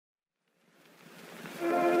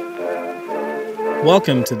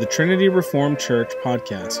Welcome to the Trinity Reformed Church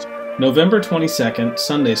podcast. November 22nd,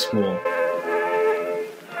 Sunday School.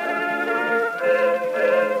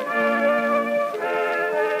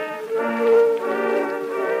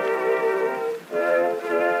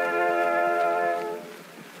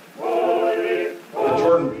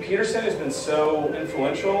 Jordan Peterson has been so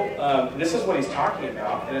influential. This is what he's talking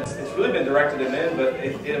about, and it's really been directed at men, but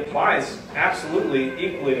it applies absolutely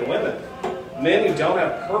equally to women. Men who don't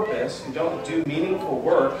have purpose, who don't do meaningful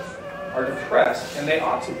work, are depressed, and they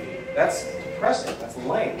ought to be. That's depressing. That's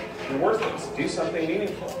lame. You're worthless. Do something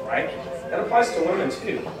meaningful, right? That applies to women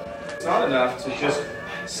too. It's not enough to just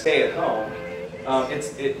stay at home.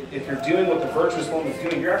 If you're doing what the virtuous woman is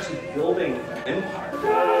doing, you're actually building an empire.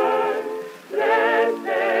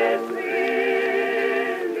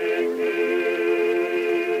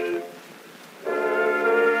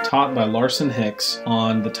 Taught by Larson Hicks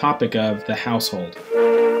on the topic of the household.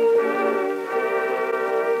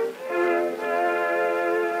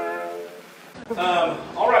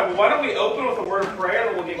 All right, well, why don't we open with a word of prayer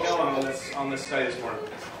and we'll get going on this study this morning.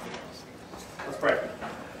 Let's pray.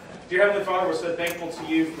 Dear Heavenly Father, we're so thankful to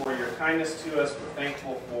you for your kindness to us. We're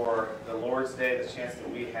thankful for the Lord's Day, the chance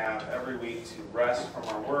that we have every week to rest from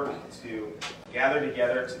our work, to gather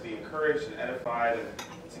together, to be encouraged and edified, and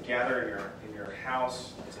to gather in your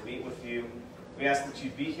house to meet with you. We ask that you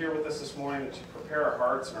be here with us this morning, that you prepare our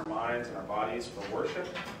hearts and our minds and our bodies for worship,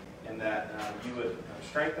 and that you would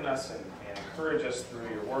strengthen us and encourage us through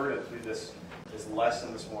your word and through this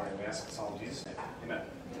lesson this morning. We ask this all in Jesus' name. Amen.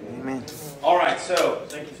 Amen. All right, so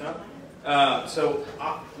thank you, son.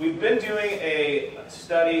 We've been doing a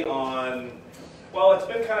study on, well, it's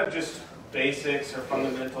been kind of just basics or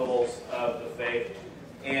fundamentals of the faith,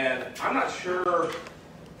 and I'm not sure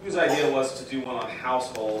whose idea was to do one on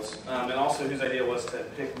households, and also whose idea was to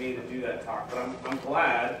pick me to do that talk, but I'm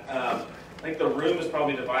glad. I think the room is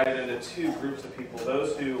probably divided into two groups of people,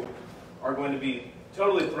 those who are going to be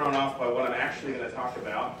totally thrown off by what I'm actually going to talk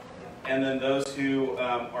about, and then those who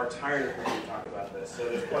are tired of hearing me talk about this. So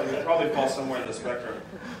they probably fall somewhere in the spectrum.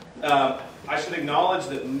 I should acknowledge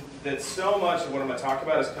that so much of what I'm going to talk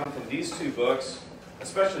about has come from these two books,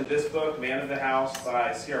 especially this book, Man of the House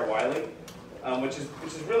by C.R. Wiley, which is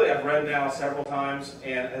really, I've read now several times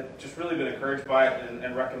and have just really been encouraged by it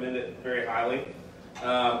and recommend it very highly.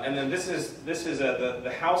 And then this is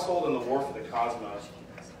the Household and the War for the Cosmos.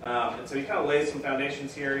 And so he kind of lays some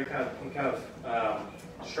foundations here. He kind of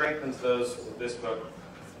strengthens those with this book.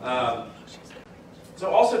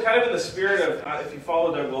 So also kind of in the spirit of, if you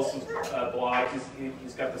follow Doug Wilson's blog,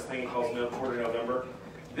 he's got this thing he calls No Quarter November.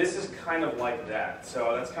 This is kind of like that.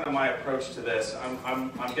 So that's kind of my approach to this.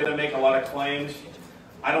 I'm going to make a lot of claims.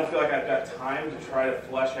 I don't feel like I've got time to try to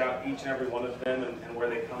flesh out each and every one of them and where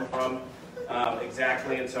they come from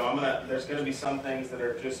exactly. And so there's going to be some things that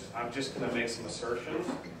are I'm just going to make some assertions.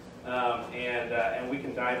 And we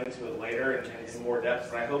can dive into it later and in more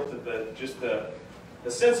depth. But I hope that the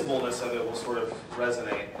sensibleness of it will sort of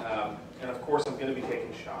resonate. And of course, I'm going to be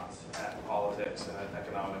taking shots at politics and at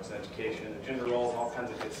economics and education and gender roles and all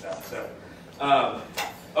kinds of good stuff. So,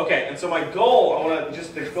 okay. And so my goal,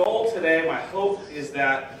 the goal today, my hope is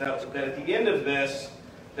that at the end of this,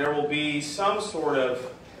 there will be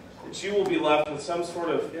that you will be left with some sort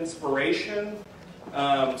of inspiration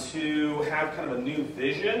to have kind of a new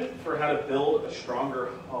vision for how to build a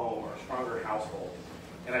stronger home or a stronger household.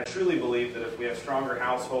 And I truly believe that if we have stronger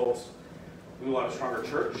households, we will have a stronger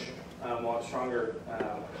church, we'll have stronger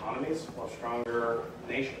economies, we'll have a stronger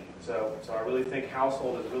nation. So I really think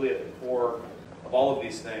household is really at the core of all of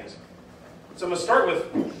these things. So I'm going to start with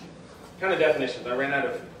kind of definitions. I ran out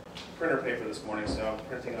of printer paper this morning, so I'm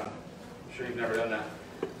printing on. I'm sure you've never done that.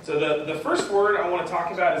 So the first word I want to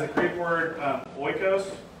talk about is the Greek word oikos,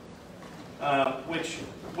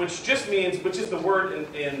 which just means, which is the word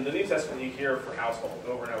in the New Testament you hear for household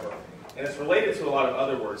over and over. And it's related to a lot of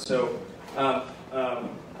other words. So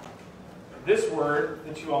this word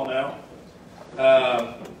that you all know,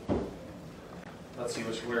 let's see,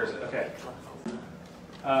 where is it? Okay.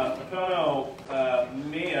 Economia.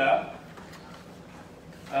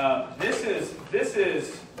 This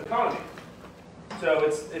is economy. So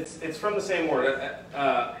it's from the same word.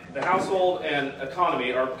 The household and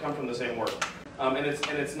economy come from the same word, and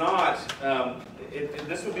it's not.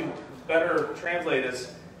 This would be better translated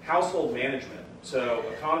as household management. So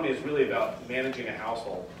economy is really about managing a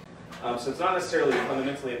household. So it's not necessarily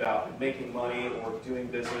fundamentally about making money or doing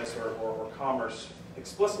business or commerce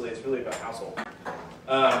explicitly. It's really about household.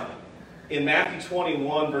 In Matthew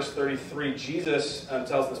 21, verse 33, Jesus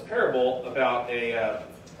tells this parable about a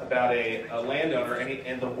landowner,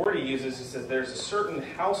 and the word he uses, he says there's a certain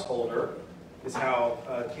householder is how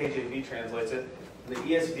KJV translates it. In the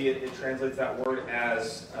ESV, it translates that word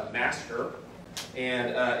as master. And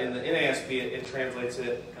in the NASB, it translates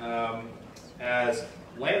it as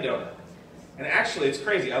landowner. And actually, it's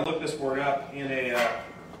crazy. I looked this word up in a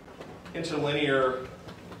interlinear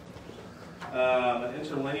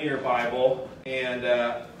Bible, and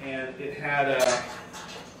it had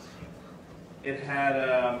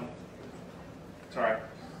sorry,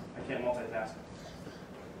 I can't multitask.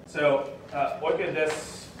 So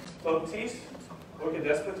oikodespotes.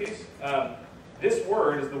 This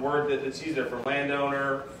word is the word that's used there for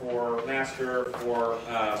landowner, for master, for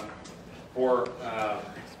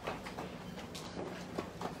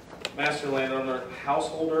master, landowner,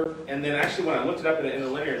 householder, and then actually when I looked it up in the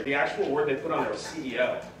interlinear, the actual word they put on there was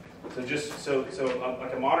CEO. So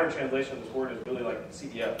like a modern translation of this word is really like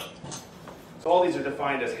CEO. So all these are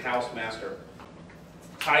defined as house master.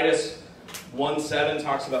 Titus 1:7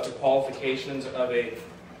 talks about the qualifications of a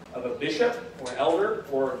bishop or an elder,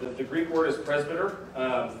 or the Greek word is presbyter,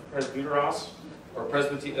 presbyteros, or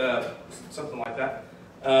something like that,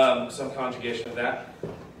 some conjugation of that.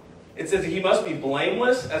 It says that he must be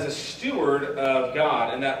blameless as a steward of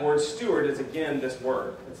God, and that word steward is again this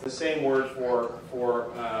word. It's the same word for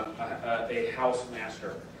a house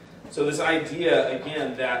master. So this idea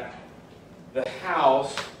again that the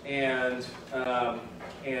house and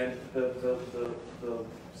the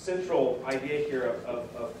central idea here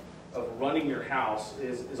of running your house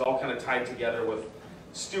is all kind of tied together with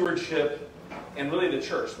stewardship and really the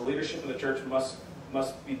church. The leadership of the church must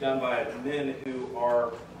be done by men who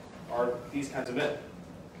are these kinds of men.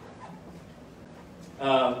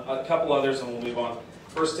 A couple others and we'll move on.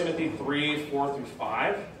 1 Timothy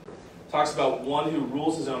 3:4-5 talks about one who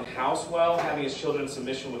rules his own house well, having his children in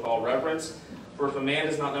submission with all reverence. For if a man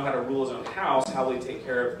does not know how to rule his own house, how will he take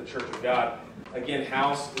care of the church of God? Again,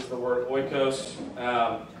 house is the word oikos.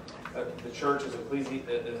 The church is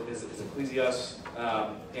ecclesios.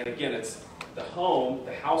 And again, it's the home,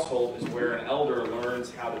 the household is where an elder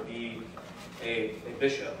learns how to be a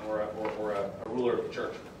bishop or a ruler of the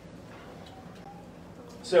church.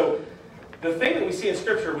 So the thing that we see in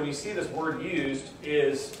Scripture when you see this word used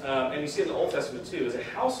is, and you see it in the Old Testament too, is a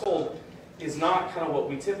household is not kind of what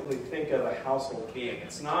we typically think of a household being.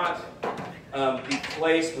 It's not the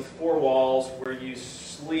place with four walls where you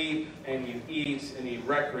sleep and you eat and you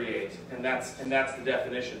recreate, and that's the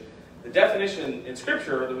definition. The definition in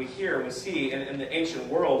Scripture that we hear and we see, and in the ancient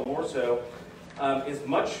world more so, is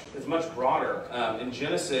much broader. In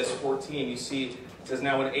Genesis 14, you see it says,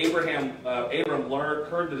 "Now when Abram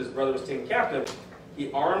heard that his brother was taken captive,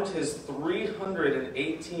 he armed his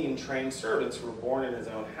 318 trained servants who were born in his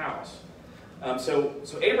own house." So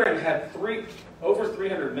Abraham had over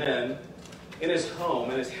 300 men in his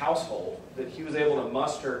home, in his household, that he was able to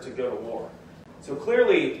muster to go to war. So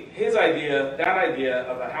clearly, that idea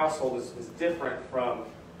of a household is different from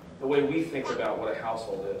the way we think about what a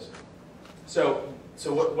household is. So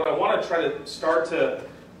what I want to try to start to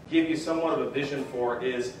give you somewhat of a vision for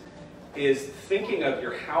is thinking of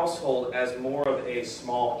your household as more of a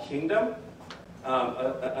small kingdom,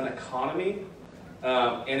 an economy,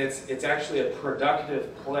 and it's actually a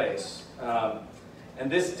productive place. And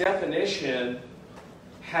this definition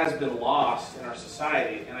has been lost in our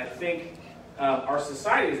society, and I think our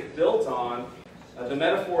society is built on the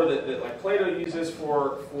metaphor that like Plato uses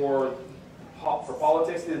for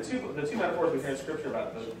politics. The two metaphors we hear in Scripture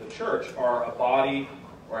about the church are a body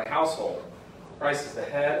or a household. Christ is the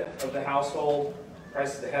head of the household.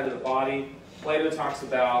 Christ is the head of the body. Plato talks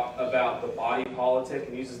about the body politic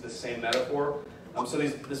and uses the same metaphor. So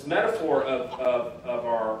this metaphor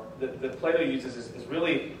that Plato uses is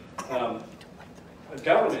really a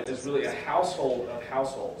government is really a household of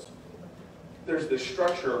households. There's this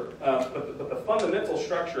structure, but the fundamental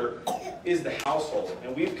structure is the household,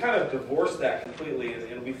 and we've kind of divorced that completely,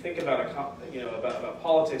 and we think about about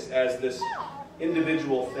politics as this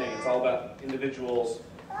individual thing. It's all about individuals.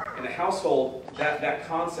 In a household, that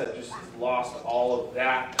concept just has lost all of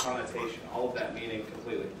that connotation, all of that meaning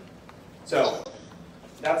completely. So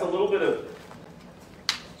that's a little bit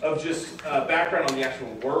of just background on the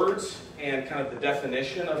actual words and kind of the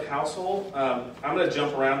definition of household. I'm going to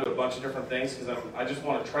jump around to a bunch of different things because I just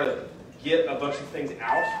want to try to get a bunch of things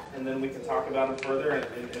out, and then we can talk about them further and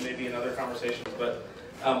maybe in other conversations. But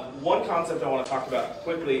one concept I want to talk about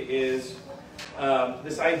quickly is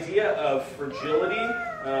this idea of fragility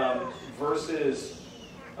versus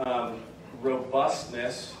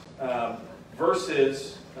robustness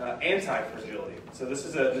versus anti-fragility. So this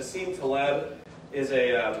is Nassim Taleb is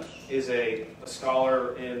a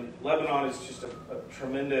scholar in Lebanon. Is just a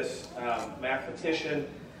tremendous mathematician,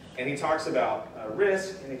 And he talks about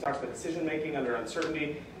risk, and he talks about decision making under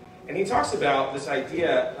uncertainty. And he talks about this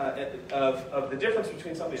idea of the difference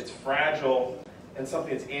between something that's fragile and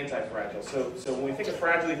something that's anti-fragile. So when we think of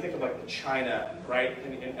fragile, you think of like the china, right?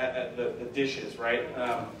 And the dishes, right?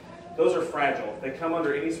 Those are fragile. If they come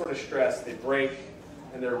under any sort of stress, they break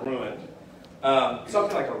and they're ruined.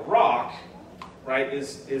 Something like a rock, right,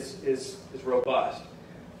 is robust.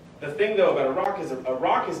 The thing though about a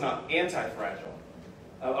rock is not anti-fragile.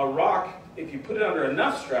 A rock, if you put it under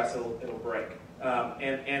enough stress, it'll break.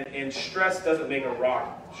 And stress doesn't make a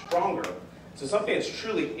rock stronger. So something that's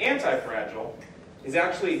truly anti-fragile is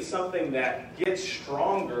actually something that gets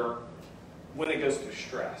stronger when it goes through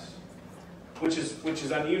stress, which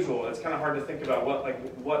is unusual. It's kind of hard to think about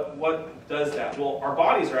what does that. Well, our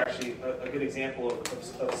bodies are actually a good example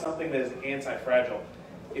of something that is anti-fragile.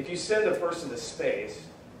 If you send a person to space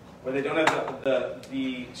where they don't have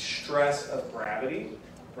the stress of gravity,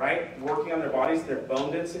 right, working on their bodies, their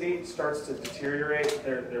bone density starts to deteriorate,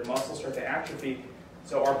 their muscles start to atrophy.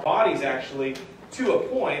 So our bodies actually, to a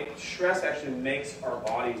point, stress actually makes our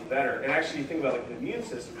bodies better. And actually, you think about like the immune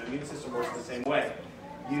system works the same way.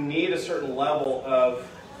 You need a certain level of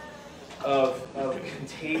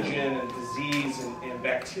contagion and disease and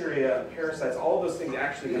bacteria and parasites. All of those things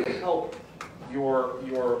actually can help your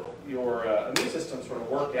immune system sort of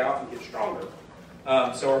work out and get stronger.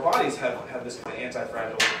 So our bodies have this kind of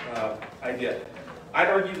anti-fragile idea. I'd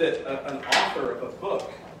argue that an author of a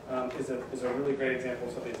book is a really great example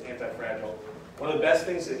of something that's anti-fragile. One of the best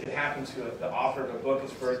things that can happen to the author of a book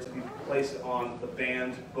is for it to be placed on the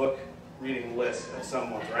banned book reading list of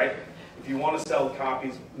someone's, right? If you want to sell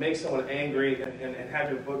copies, make someone angry and have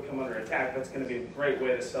your book come under attack, that's going to be a great way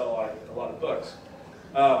to sell a lot of books.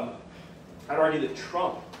 I'd argue that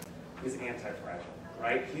Trump is anti-fragile,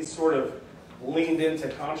 right? He's sort of leaned into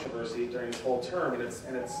controversy during his whole term, and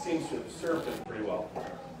it seems to have served him pretty well.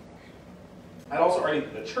 I'd also argue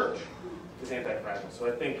that the church is anti-fragile. So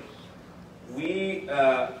I think we,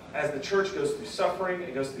 as the church goes through suffering,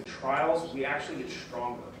 it goes through trials, we actually get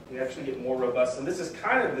stronger. We actually get more robust. And this is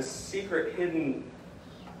kind of the secret hidden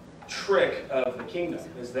trick of the kingdom,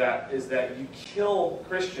 is that you kill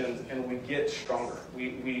Christians and we get stronger.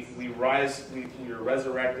 We rise, we are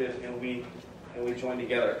resurrected, and we join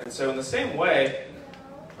together. And so in the same way,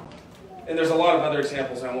 and there's a lot of other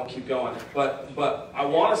examples, and I won't keep going, but I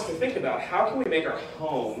want us to think about how can we make our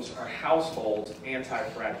homes, our households,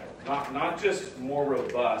 anti-fragile. Not just more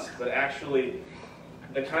robust, but actually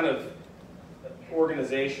the kind of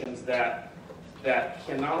organizations that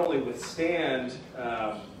can not only withstand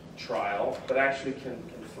trial, but actually can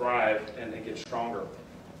thrive and get stronger.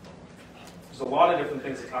 There's a lot of different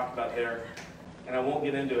things to talk about there, and I won't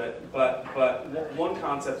get into it, but one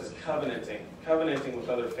concept is covenanting. Covenanting with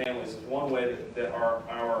other families is one way that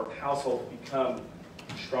our households become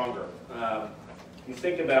stronger. You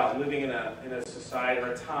think about living in a society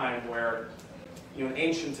or a time where, an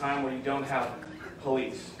ancient time where you don't have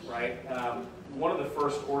police, right? One of the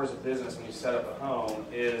first orders of business when you set up a home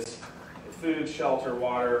is food, shelter,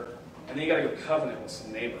 water, and then you got to go covenant with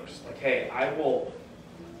some neighbors. Like, hey, I will,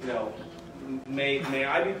 may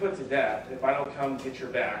I be put to death if I don't come get your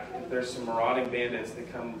back, if there's some marauding bandits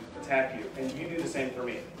that come attack you, and you do the same for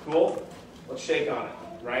me. Cool? Let's shake on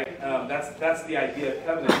it, right? That's the idea of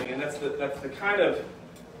covenanting, and that's the kind of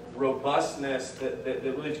robustness that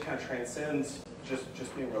really kind of transcends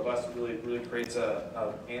just being robust. It really creates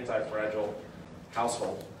an anti-fragile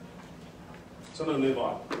household. So I'm going to move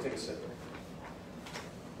on. Take a sip.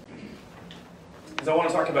 Because I want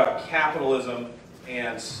to talk about capitalism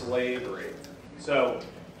and slavery. So,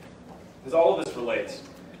 because all of this relates.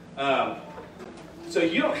 So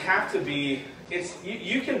you don't have to be,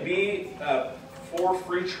 you can be for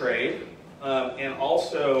free trade and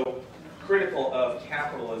also critical of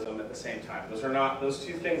capitalism at the same time. Those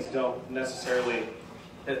two things don't necessarily,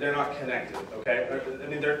 they're not connected, okay? I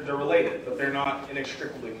mean, they're related, but they're not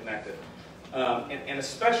inextricably connected. And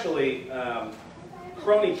especially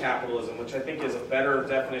crony capitalism, which I think is a better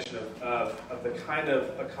definition of the kind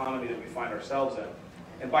of economy that we find ourselves in.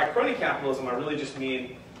 And by crony capitalism, I really just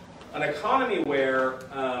mean an economy where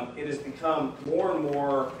it has become more and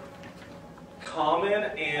more common,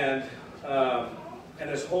 and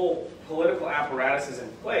this whole political apparatus is in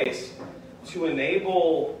place to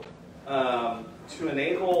enable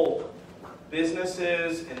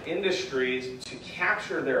businesses and industries to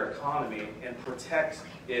capture their economy and protect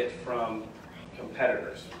it from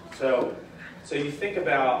competitors. So you think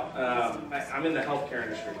about, I'm in the healthcare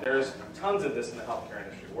industry. There's tons of this in the healthcare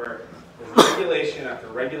industry where there's regulation after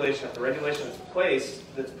regulation after regulation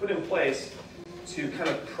that's put in place to kind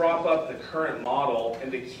of prop up the current model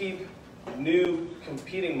and to keep new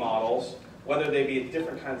competing models, whether they be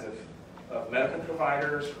different kinds of medical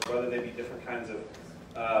providers, or whether they be different kinds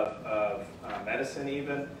of medicine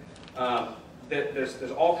even.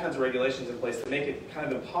 There's all kinds of regulations in place that make it kind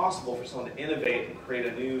of impossible for someone to innovate and create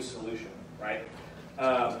a new solution, right?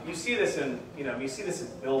 You see this in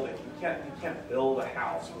building. You can't build a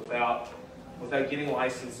house without getting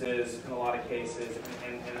licenses in a lot of cases,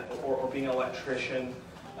 or being an electrician.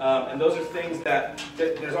 And those are things that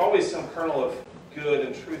there's always some kernel of good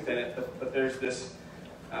and truth in it, but there's this.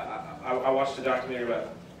 I watched a documentary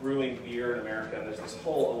about brewing beer in America, and there's this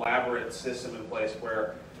whole elaborate system in place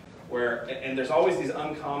where there's always these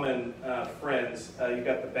uncommon friends. You've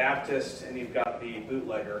got the Baptist and you've got the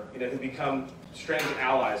bootlegger, who become strange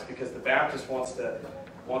allies because the Baptist wants to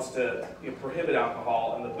prohibit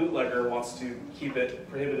alcohol, and the bootlegger wants to keep it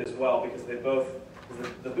prohibited as well because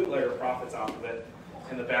the bootlegger profits off of it,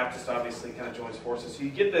 and the Baptist obviously kind of joins forces. So you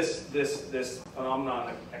get this phenomenon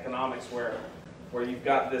of economics where you've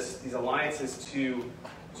got these alliances to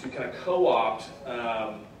kind of co-opt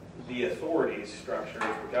the authorities structures,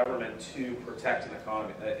 the government, to protect an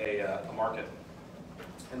economy, a market.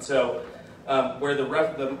 And so where the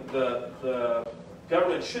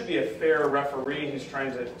government should be a fair referee who's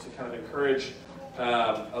trying to kind of encourage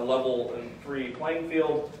a level and free playing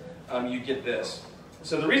field, you get this.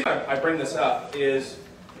 So the reason I bring this up is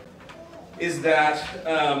that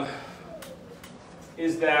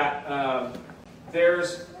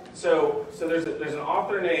there's an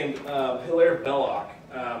author named Hilaire Belloc,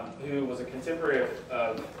 who was a contemporary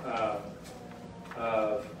of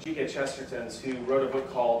G.K. Chesterton's, who wrote a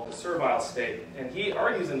book called The Servile State. And he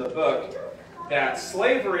argues in the book that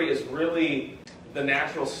slavery is really the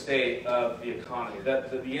natural state of the economy,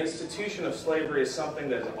 that the institution of slavery is something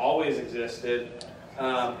that has always existed,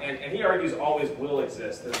 and he argues always will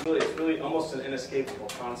exist. It's really almost an inescapable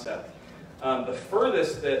concept. The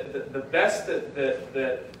furthest, the best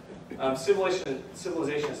that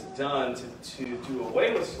civilization has done to do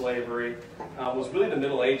away with slavery was really the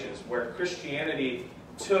Middle Ages, where Christianity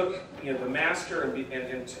took the master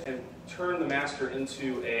and turned the master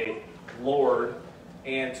into a lord,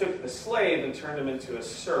 and took the slave and turned him into a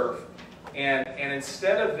serf. And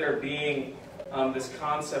instead of there being this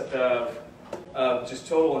concept of just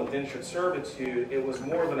total indentured servitude, it was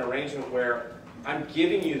more of an arrangement where I'm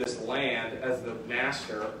giving you this land as the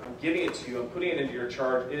master. I'm giving it to you. I'm putting it into your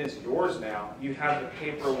charge. It is yours now. You have the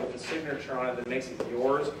paper with the signature on it that makes it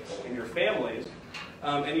yours and your family's.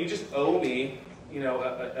 And you just owe me,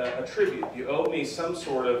 a tribute. You owe me some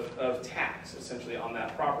sort of tax, essentially, on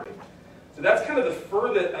that property. So that's kind of the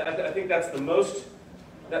furthest. I think that's the most.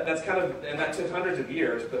 That's kind of, and that took hundreds of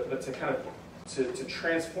years, but to kind of to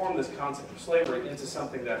transform this concept of slavery into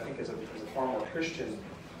something that I think is a far more Christian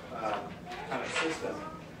kind of system.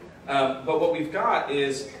 But what we've got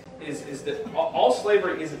is that all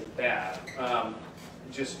slavery isn't bad,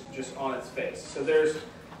 just on its face. So there's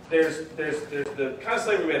the kind of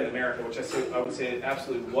slavery we had in America, which I would say it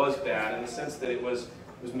absolutely was bad in the sense that it was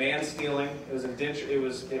man stealing, it was indenture, it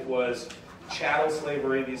was chattel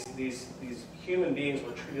slavery. These human beings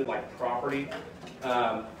were treated like property.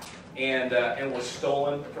 And were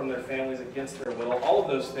stolen from their families against their will. All of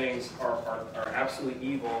those things are absolutely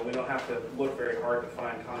evil, and we don't have to look very hard to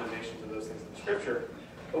find condemnations of those things in Scripture.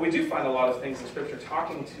 But we do find a lot of things in Scripture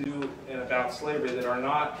talking to and about slavery that are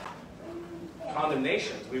not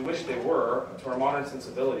condemnations. We wish they were to our modern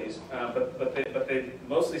sensibilities, but they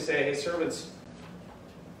mostly say, hey, servants,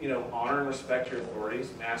 honor and respect your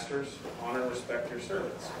authorities. Masters, honor and respect your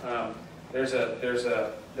servants. There's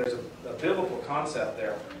a biblical concept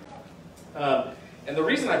there. And the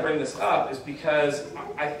reason I bring this up is because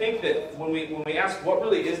I think that when we ask what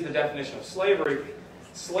really is the definition of slavery,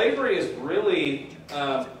 slavery is really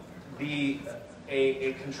a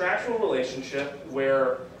contractual relationship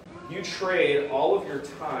where you trade all of your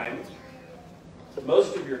time,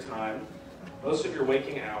 most of your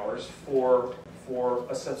waking hours for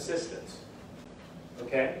a subsistence.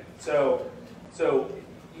 Okay, so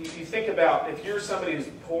you think about if you're somebody who's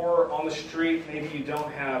poor on the street, maybe you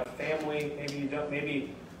don't have family,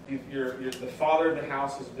 maybe the father of the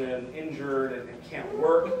house has been injured and can't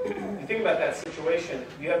work. You think about that situation,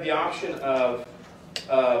 you have the option of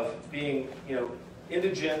being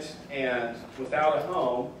indigent and without a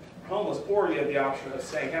home, homeless, or you have the option of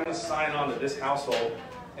saying, hey, I'm going to sign on to this household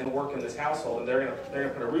and work in this household, and they're going to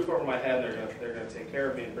put a roof over my head, and they're going to take care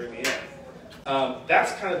of me and bring me in.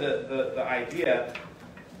 That's kind of the idea.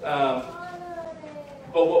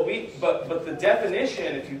 but the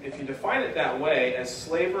definition, if you define it that way, as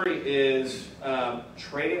slavery is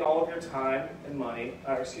trading all of your time and money,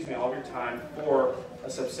 all of your time for a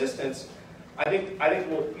subsistence, I think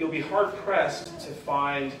you'll be hard pressed to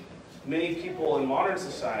find many people in modern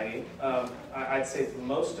society, I'd say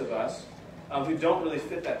most of us, who don't really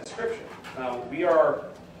fit that description.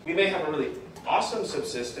 We may have a really awesome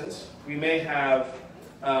subsistence. We may have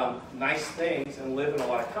nice things and live in a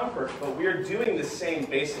lot of comfort, but we're doing the same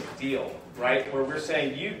basic deal, right? Where we're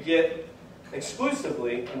saying, you get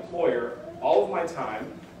exclusively, employer, all of my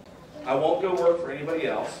time. I won't go work for anybody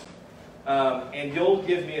else. And you'll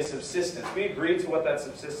give me a subsistence. We agree to what that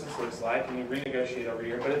subsistence looks like, and you renegotiate every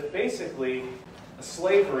year, but it's basically a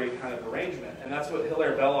slavery kind of arrangement. And that's what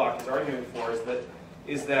Hilaire Belloc is arguing for,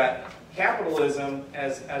 is that capitalism,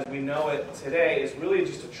 as we know it today, is really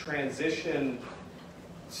just a transition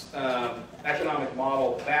economic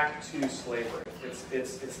model back to slavery.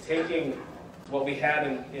 It's taking what we had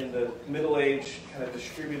in the Middle Age kind of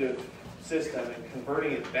distributive system and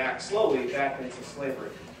converting it back, slowly back into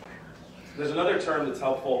slavery. There's another term that's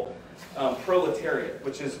helpful, proletariat,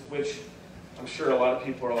 which I'm sure a lot of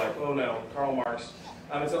people are like, oh no, Karl Marx.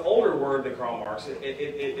 It's an older word than Karl Marx.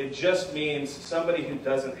 It just means somebody who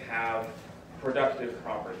doesn't have productive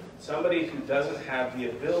property, somebody who doesn't have the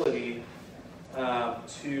ability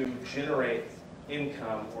to generate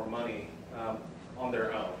income or money on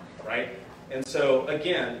their own, right? And so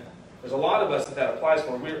again, there's a lot of us that applies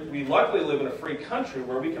for. We luckily live in a free country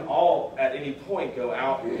where we can all, at any point, go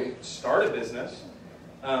out and start a business,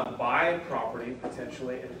 buy property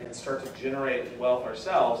potentially, and start to generate wealth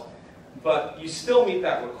ourselves. But you still meet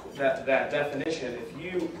that definition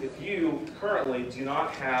if you currently do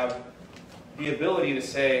not have the ability to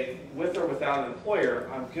say, with or without an employer,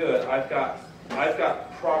 I'm good. I've got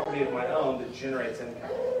property of my own that generates income.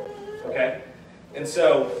 Okay,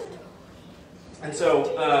 so I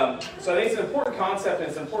think it's an important concept, and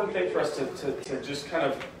it's an important thing for us to just kind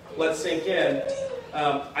of let sink in.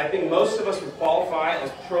 I think most of us would qualify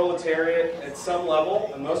as proletariat at some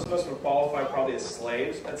level, and most of us would qualify probably as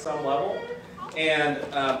slaves at some level. And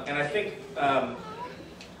I think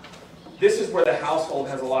this is where the household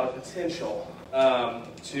has a lot of potential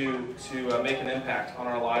to make an impact on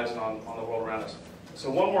our lives and on the world around us. So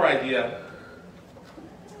one more idea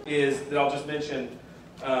is that I'll just mention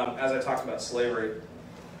as I talked about slavery,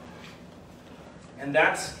 and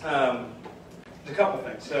that's a couple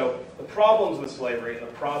things. So the problems with slavery and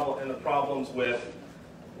the problems with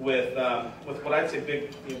what I'd say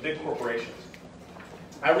big corporations.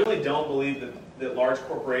 I really don't believe that large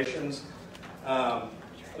corporations.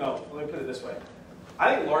 No, let me put it this way.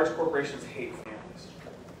 I think large corporations hate families,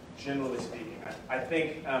 generally speaking. I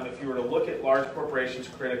think if you were to look at large corporations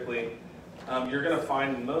critically, you're going to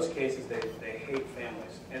find in most cases they hate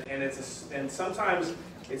families, and sometimes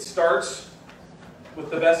it starts with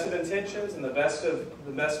the best of intentions and the best of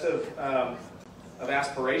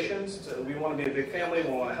aspirations. So we want to be a big family, we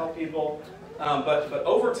want to help people, but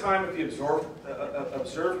over time, if you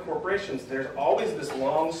observe corporations, there's always this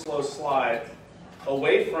long, slow slide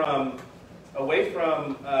away from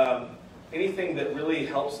anything that really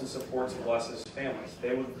helps and supports and blesses families.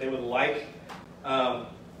 They would like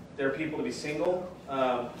their people to be single.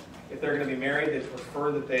 If they're going to be married, they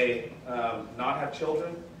prefer that they not have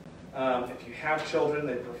children. If you have children,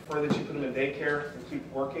 they prefer that you put them in daycare and keep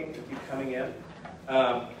working and keep coming in.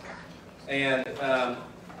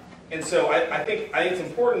 And so I think it's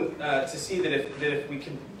important to see that if we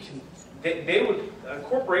can a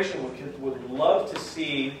corporation would love to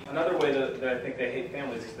see, another way that I think they hate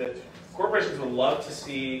families is that corporations would love to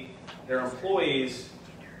see their employees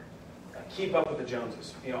keep up with the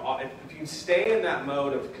Joneses. You know, if you stay in that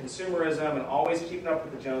mode of consumerism and always keeping up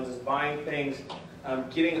with the Joneses, buying things,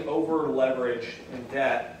 getting over leveraged in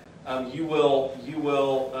debt, you will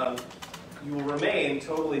remain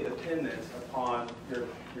totally dependent upon your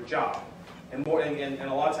job, and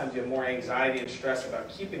a lot of times you have more anxiety and stress about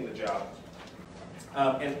keeping the job,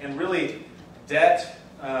 and really debt,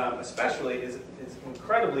 especially, is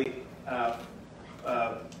incredibly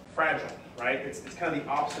fragile. Right? It's kind of the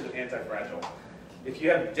opposite of anti-fragile. If you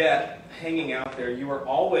have debt hanging out there, you are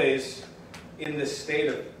always in this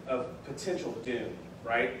state of potential doom,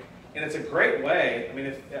 right? And it's a great way. I mean,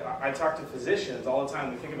 if I talk to physicians all the time,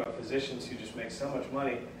 we think about physicians who just make so much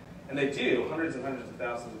money, and they do hundreds and hundreds of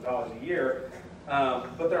thousands of dollars a year.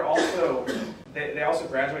 But they're also they also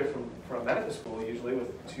graduate from medical school usually with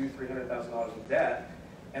 $200,000-$300,000 in debt.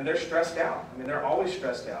 And they're stressed out. I mean, they're always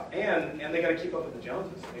stressed out. And they got to keep up with the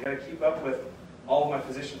Joneses. They got to keep up with all of my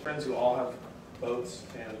physician friends who all have boats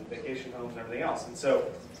and vacation homes and everything else. And so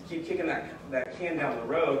you keep kicking that can down the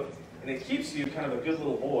road, and it keeps you kind of a good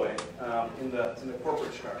little boy in the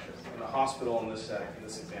corporate structure, in the hospital in this setting, in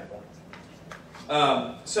this example.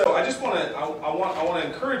 So I just want to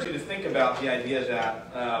encourage you to think about the idea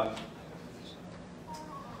that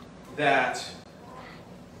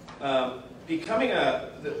by becoming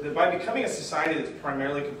a society that's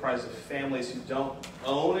primarily comprised of families who don't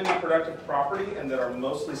own any productive property and that are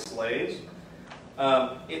mostly slaves,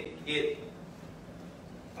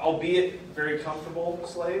 albeit very comfortable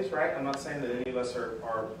slaves, right? I'm not saying that any of us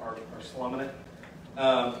are slumming it.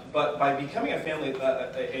 But by becoming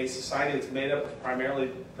a society that's made up of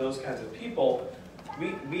primarily those kinds of people,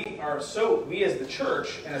 we as the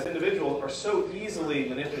church and as individuals are so easily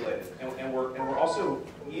manipulated, and we're also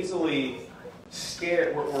easily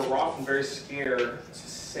scared. We're often very scared to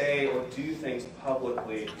say or do things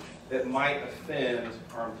publicly that might offend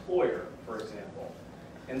our employer, for example.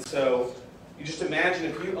 And so you just imagine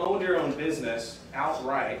if you owned your own business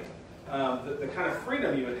outright, the kind of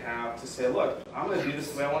freedom you would have to say, look, I'm going to do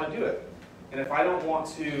this the way I want to do it. And if I don't want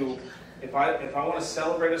to, if I want to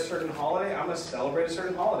celebrate a certain holiday, I'm going to celebrate a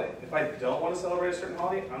certain holiday. If I don't want to celebrate a certain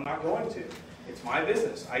holiday, I'm not going to. It's my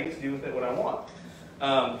business. I get to do with it what I want.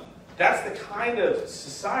 That's the kind of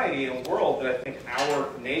society and world that I think our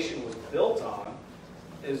nation was built on.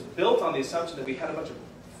 It was built on the assumption that we had a bunch of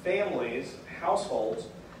families, households,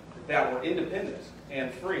 that were independent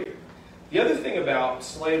and free. The other thing about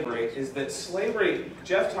slavery is that slavery,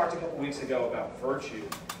 Jeff talked a couple weeks ago about virtue,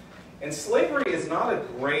 and slavery is not a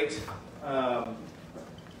great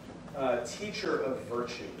teacher of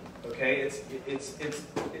virtue. Okay, it's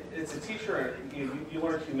a teacher. You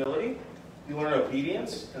learn humility, you learn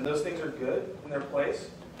obedience, and those things are good in their place.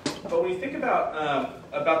 But when you think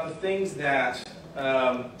about the things that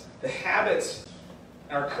the habits,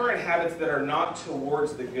 our current habits that are not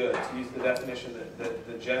towards the good, to use the definition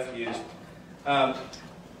that Jeff used, and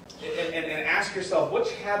ask yourself,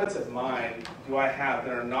 which habits of mine do I have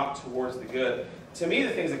that are not towards the good? To me,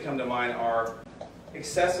 the things that come to mind are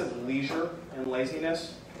excessive leisure and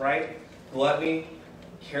laziness, right? Gluttony,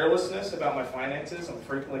 carelessness about my finances. I'm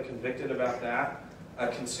frequently convicted about that.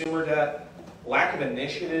 Consumer debt, lack of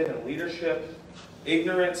initiative and leadership,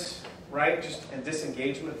 ignorance, right? And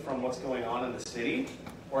disengagement from what's going on in the city,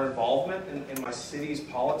 or involvement in my city's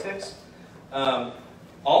politics.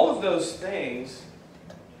 All of those things,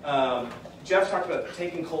 Jeff talked about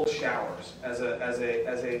taking cold showers as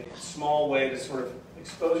a small way to sort of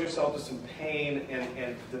expose yourself to some pain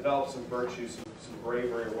and develop some virtue, some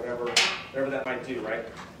bravery, or whatever that might do, right?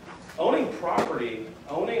 Owning property,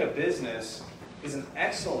 owning a business is an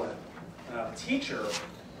excellent teacher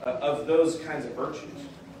of those kinds of virtues.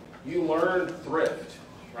 You learn thrift,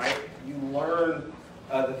 right? You learn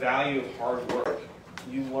the value of hard work.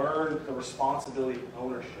 You learn the responsibility of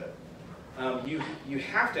ownership. You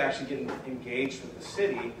have to actually get engaged with the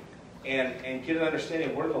city and get an understanding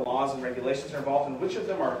of what are the laws and regulations that are involved and which of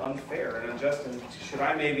them are unfair and unjust, and should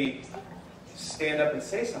I maybe stand up and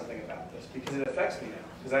say something about this because it affects me now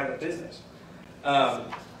because I have a business.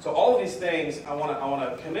 So all of these things, I want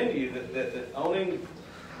to commend you that owning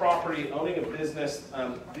property, owning a business,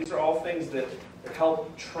 these are all things that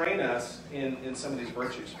help train us in some of these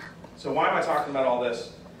virtues. So why am I talking about all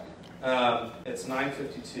this? It's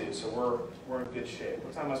 9:52, so we're in good shape.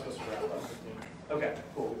 What time am I supposed to wrap up? Okay,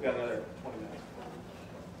 cool. We've got another 20 minutes.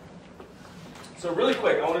 So really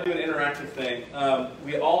quick, I want to do an interactive thing.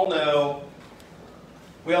 We all know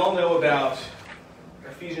about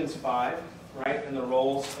Ephesians 5, right? And the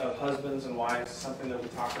roles of husbands and wives, something that we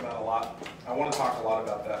talk about a lot. I want to talk a lot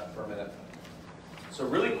about that for a minute. So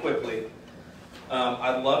really quickly,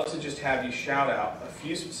 I'd love to just have you shout out a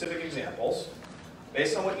few specific examples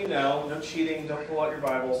based on what you know. No cheating, don't pull out your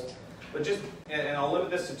Bibles, but just, and I'll limit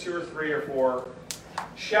this to 2 or 3 or 4.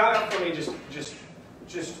 Shout out for me just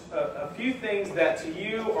a few things that to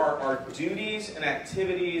you are duties and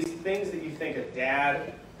activities, things that you think a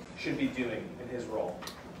dad should be doing in his role.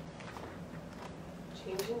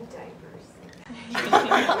 Changing diapers.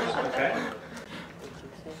 Okay.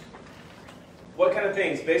 What kind of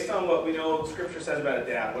things, based on what we know Scripture says about a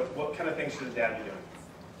dad, what kind of things should a dad be doing?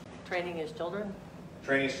 Training his children.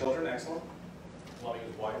 Training his children, excellent. Loving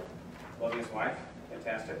his wife. Loving his wife,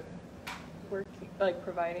 fantastic. Work, like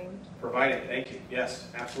providing. Providing, thank you. Yes,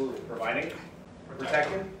 absolutely. Providing.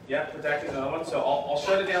 Protecting. Yeah, protecting is another one. So I'll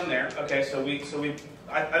shut it down there. Okay, so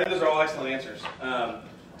I think those are all excellent answers. I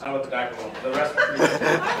don't know what the diaper one, the rest are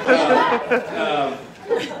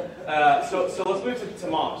so let's move to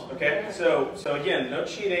moms. Okay, so again, no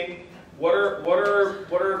cheating. What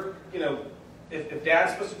are if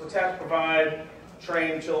dad's supposed to protect, provide,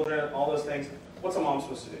 train children, all those things, what's a mom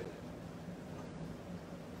supposed to do?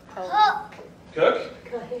 Help. Cook?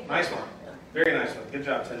 Nice one. Very nice one. Good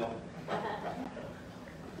job, Tyndall.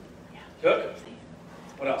 Cook?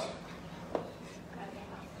 What else?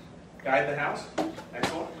 Guide the house?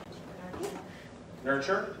 Excellent.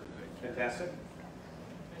 Nurture? Fantastic.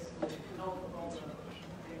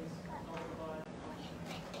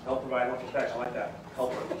 Help provide, help protect. I like that.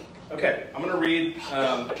 Helper. Okay, I'm going to read.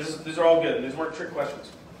 These are all good. These weren't trick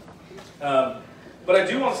questions. But I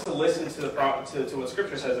do want us to listen to what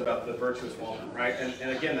Scripture says about the virtuous woman, right?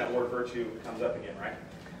 And again, that word virtue comes up again,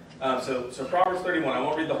 right? So Proverbs 31. I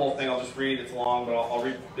won't read the whole thing. I'll just read. It's long, but I'll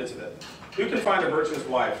read bits of it. Who can find a virtuous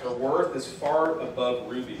wife? Her worth is far above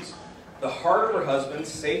rubies. The heart of her husband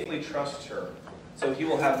safely trusts her, so he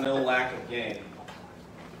will have no lack of gain.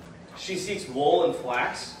 She seeks wool and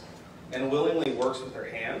flax, and willingly works with her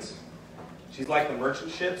hands. She's like the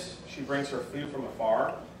merchant ships. She brings her food from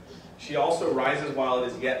afar. She also rises while it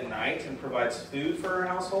is yet night and provides food for her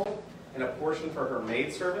household and a portion for her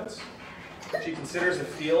maidservants. She considers a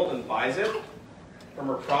field and buys it. From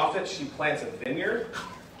her profit, she plants a vineyard.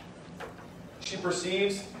 She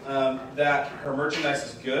perceives that her merchandise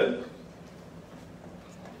is good.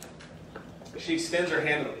 She extends her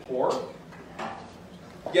hand to the poor.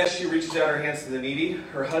 Yes, she reaches out her hands to the needy.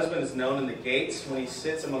 Her husband is known in the gates when he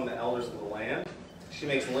sits among the elders of the land. She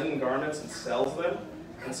makes linen garments and sells them,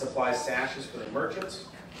 and supplies sashes for the merchants.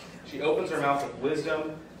 She opens her mouth with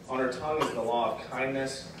wisdom. On her tongue is the law of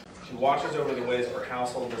kindness. She watches over the ways of her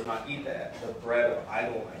household and does not eat the bread of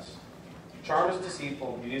idleness. Charm is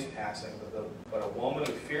deceitful and beauty is passing, but a woman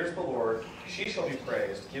who fears the Lord, she shall be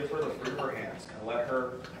praised. Give her the fruit of her hands, and let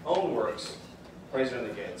her own works praise her in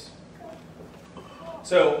the gates.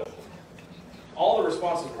 So, all the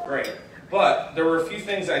responses were great, but there were a few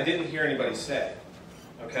things I didn't hear anybody say.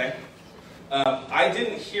 Okay? I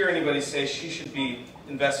didn't hear anybody say she should be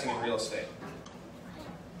investing in real estate.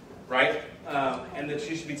 Right? And that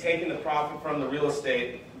she should be taking the profit from the real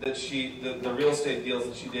estate that the real estate deals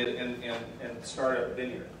that she did and started a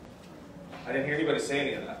vineyard. I didn't hear anybody say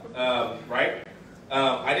any of that. Right?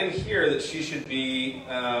 I didn't hear that she should be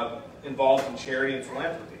involved in charity and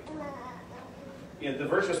philanthropy. The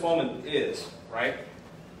virtuous woman is, right?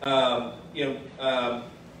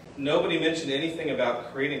 Nobody mentioned anything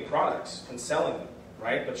about creating products and selling them,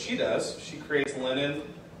 right? But she does. She creates linen.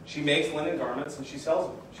 She makes linen garments and she sells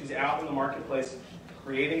them. She's out in the marketplace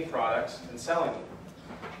creating products and selling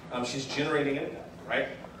them. She's generating income, right?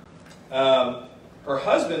 Her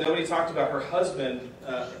husband, nobody talked about her husband,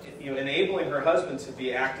 enabling her husband to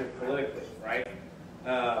be active politically, right?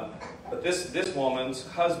 But this woman's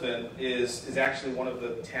husband is actually one of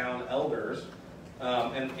the town elders,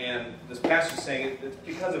 and this pastor is saying it's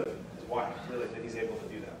because of his wife, really, that he's able to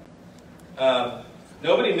do that.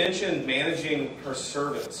 Nobody mentioned managing her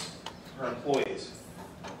servants, her employees,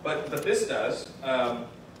 but this does.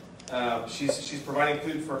 She's providing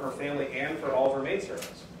food for her family and for all of her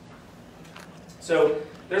maidservants. So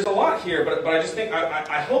there's a lot here, but I just think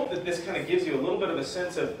I hope that this kind of gives you a little bit of a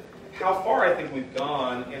sense of how far I think we've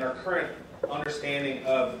gone in our current understanding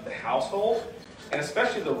of the household, and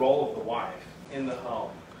especially the role of the wife in the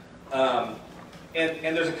home.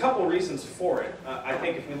 And there's a couple reasons for it. I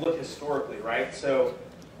think if we look historically, right? So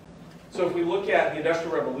if we look at the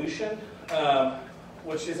Industrial Revolution,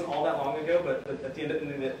 which isn't all that long ago, but at the end of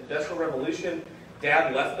the Industrial Revolution,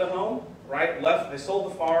 Dad left the home, right? They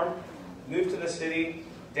sold the farm, moved to the city.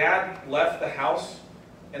 Dad left the house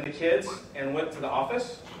and the kids and went to the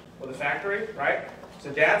office or the factory, right?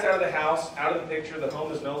 So Dad's out of the house, out of the picture. The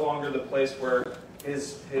home is no longer the place where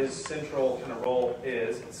his central kind of role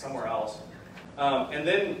is. It's somewhere else. And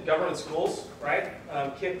then government schools, right,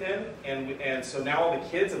 kicked in, and so now all the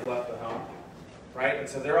kids have left the home, right? And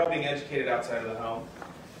so they're all being educated outside of the home.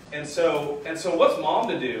 And so what's mom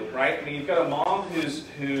to do, right? I mean, you've got a mom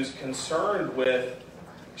who's concerned with,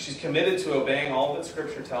 she's committed to obeying all that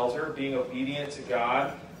Scripture tells her, being obedient to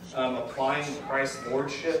God, applying Christ's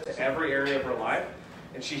lordship to every area of her life.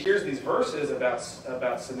 And she hears these verses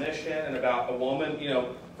about submission and about a woman.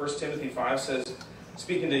 1 Timothy 5 says,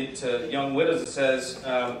 speaking to young widows, it says,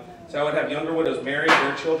 so I would have younger widows marry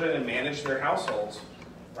their children and manage their households,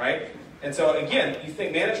 right? And so again, you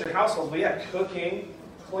think manage your household, well, yeah, cooking,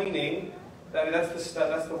 cleaning, I mean, that's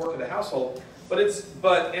the work of the household. But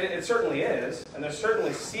it certainly is, and there's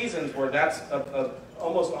certainly seasons where that's a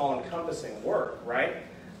almost all-encompassing work, right?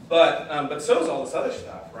 But so is all this other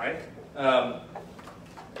stuff, right?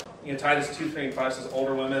 Titus 2, 3, and 5 says,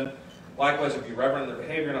 older women likewise would be reverent in their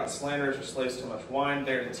behavior, not slanderers or slaves to much wine.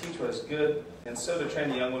 They are to teach what is good, And so to train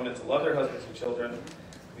the young women to love their husbands and children, to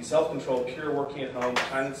be self-controlled, pure, working at home,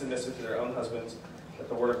 kind and submissive to their own husbands, that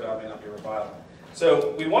the word of God may not be reviled.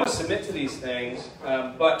 So we want to submit to these things,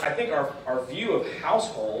 but I think our view of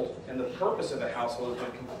household and the purpose of the household has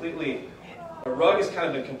been completely, the rug has kind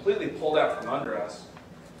of been completely pulled out from under us.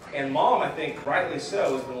 And mom, I think, rightly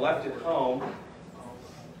so, has been left at home.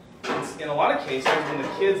 In a lot of cases, when the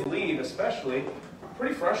kids leave, especially,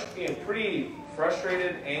 pretty frustrated,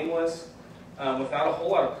 aimless, without a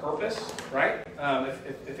whole lot of purpose, right?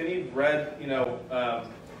 If any of you read,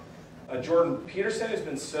 Jordan Peterson has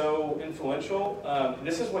been so influential.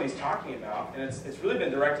 This is what he's talking about, and it's really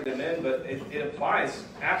been directed at men, but it applies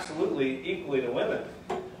absolutely equally to women.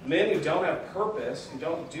 Men who don't have purpose, who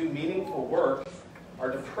don't do meaningful work,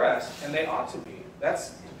 are depressed, and they ought to be.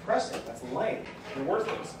 That's depressing. That's lame. You're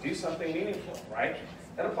worthless. Do something meaningful, right?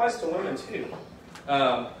 That applies to women too.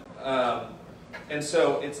 And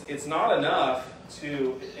so it's not enough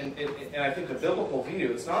to, and I think the biblical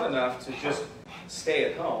view, it's not enough to just stay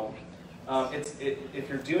at home. If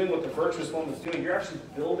you're doing what the virtuous woman is doing, you're actually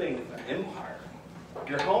building an empire.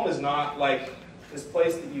 Your home is not like this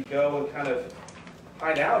place that you go and kind of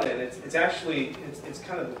hide out in. It's actually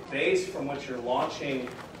kind of the base from which you're launching,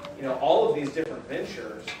 all of these different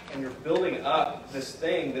ventures, and you're building up this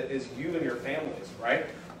thing that is you and your families, right?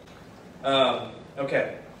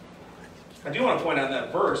 Okay. I do want to point out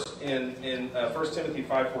that verse in 1 Timothy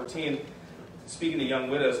 5:14, speaking to young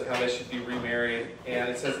widows and how they should be remarried, and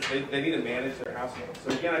it says they need to manage their household. So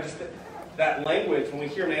again, that language, when we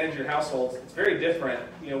hear manage your households, it's very different,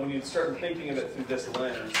 when you start thinking of it through this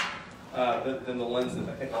lens than the lens that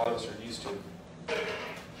I think a lot of us are used to.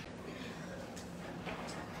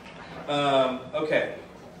 Okay.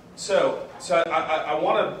 So I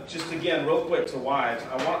want to just, again, real quick to wives,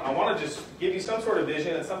 I want to just give you some sort of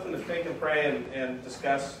vision and something to think and pray and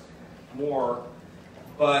discuss more.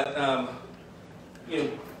 But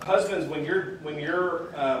husbands, when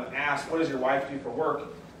you're asked what does your wife do for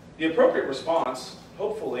work, the appropriate response,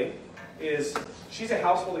 hopefully, is she's a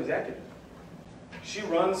household executive. She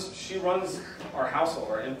runs our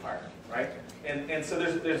household, our empire, right? And so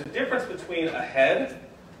there's a difference between a head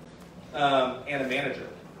and a manager.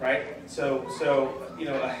 Right? So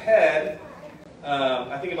a head,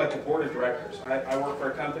 I think of like the board of directors. I work for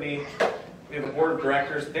a company, we have a board of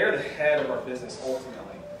directors, they're the head of our business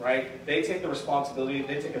ultimately, right? They take the responsibility,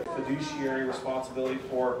 they take a fiduciary responsibility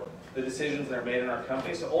for the decisions that are made in our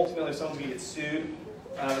company. So ultimately if someone's going to get sued,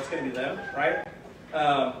 it's going to be them, right?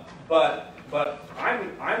 But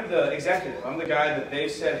I'm the executive. I'm the guy that they've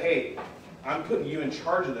said, hey, I'm putting you in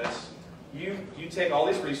charge of this. You take all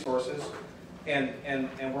these resources, and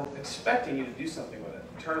we're expecting you to do something with it,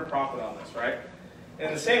 turn a profit on this, right? And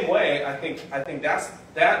in the same way, I think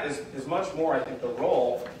that is much more, I think, the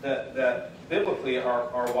role that biblically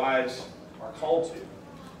our wives are called to,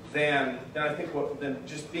 than I think than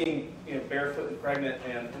just being barefoot and pregnant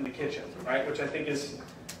and in the kitchen, right? Which I think is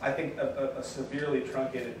a severely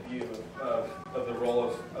truncated view of the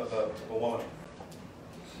role of a woman.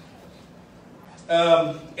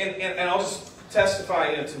 And I'll just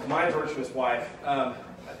testify to my virtuous wife.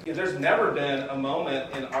 There's never been a moment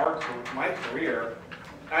in my career,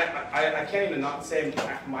 I can't even not say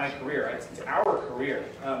my career, it's our career.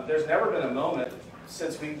 There's never been a moment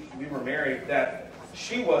since we were married that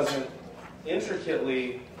she wasn't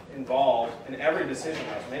intricately involved in every decision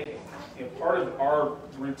I was making. Part of our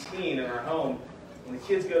routine in our home, when the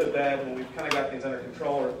kids go to bed, when we've kind of got things under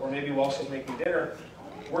control, or maybe while she's making dinner,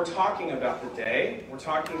 we're talking about the day, we're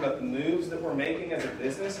talking about the moves that we're making as a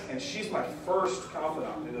business, and she's my first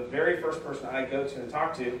confidant, the very first person I go to and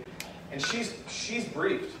talk to, and she's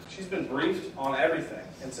briefed. She's been briefed on everything,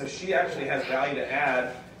 and so she actually has value to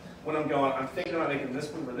add when I'm thinking about making this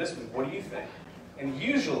move or this move, what do you think? And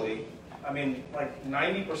usually, like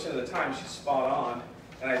 90% of the time, she's spot on,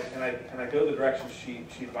 and I go the direction she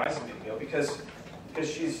advises me to go, because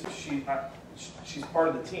she's part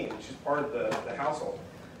of the team, she's part of the household.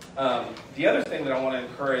 The other thing that I want to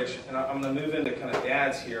encourage, and I'm going to move into kind of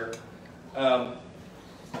dads here,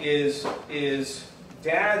 is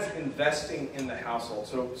dads investing in the household.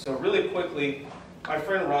 So really quickly, my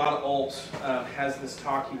friend Rod Alt has this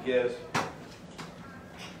talk he gives. I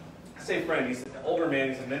say friend, he's an older man,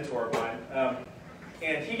 he's a mentor of mine.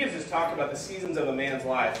 And he gives this talk about the seasons of a man's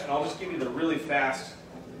life. And I'll just give you the really fast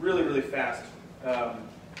overview.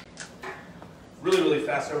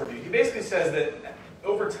 He basically says that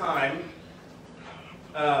over time,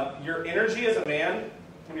 your energy as a man,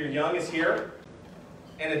 when you're young, is here,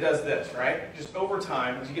 and it does this, right? Just over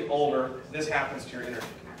time, as you get older, this happens to your energy,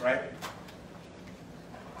 right?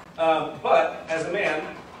 But as a man,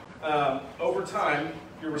 over time,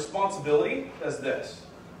 your responsibility does this.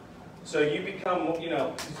 So you become, you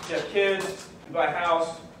have kids, you buy a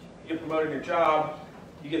house, you get promoted in your job,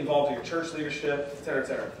 you get involved in your church leadership, et cetera, et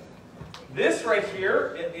cetera. This right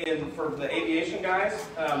here, for the aviation guys,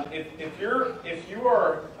 if you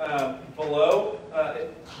are below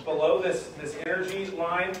this energy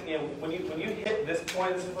line, when you hit this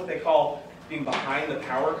point, this is what they call being behind the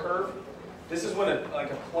power curve. This is when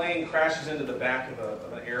a plane crashes into the back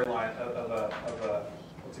of an airline of a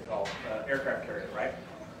what's it called, aircraft carrier, right?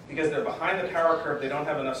 Because they're behind the power curve, they don't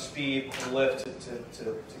have enough speed and lift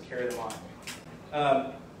to carry them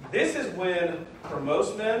on. This is when, for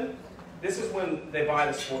most men, this is when they buy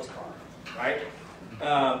the sports car, right?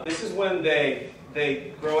 This is when they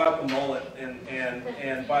grow out the mullet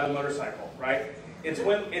and buy the motorcycle, right? It's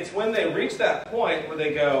when they reach that point where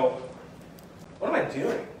they go, what am I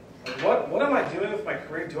doing? Like, what am I doing with my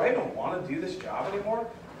career? Do I even want to do this job anymore?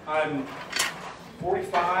 I'm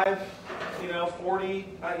 45, 40.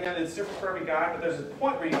 It's different for every guy, but there's a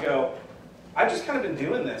point where you go, I've just kind of been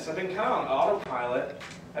doing this. I've been kind of on autopilot.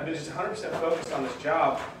 I've been just 100% focused on this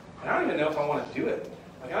job, and I don't even know if I want to do it.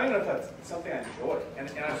 Like, I don't even know if that's something I enjoy. And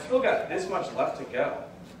I've still got this much left to go.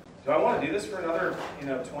 Do I want to do this for another,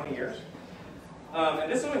 20 years?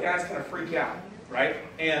 And this is when guys kind of freak out, right?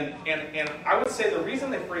 And I would say the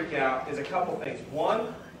reason they freak out is a couple things.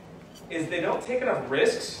 One is they don't take enough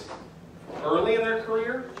risks early in their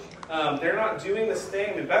career. They're not doing this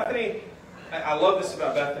thing. I mean, Bethany, I love this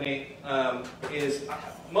about Bethany, is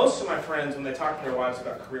most of my friends, when they talk to their wives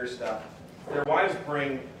about career stuff, their wives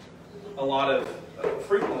bring a lot of,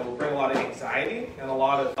 frequently will bring a lot of anxiety and a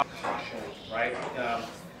lot of caution, right?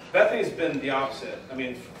 Bethany's been the opposite. I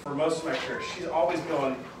mean, for most of my career, she's always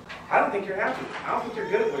going, I don't think you're happy. I don't think you're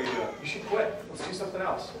good at what you're doing. You should quit. Let's do something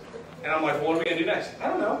else. And I'm like, well, what are we going to do next? I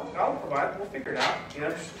don't know. God will provide. We'll figure it out. You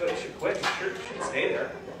should quit. You should stay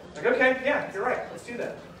there. Like, okay, yeah, you're right. Let's do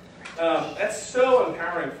that. That's so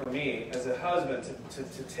empowering for me as a husband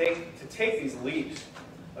to take these leaps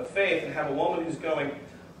of faith and have a woman who's going,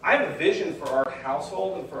 I have a vision for our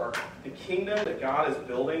household and for the kingdom that God is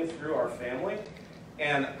building through our family,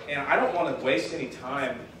 and I don't want to waste any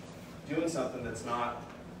time doing something that's not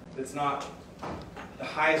the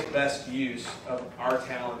highest, best use of our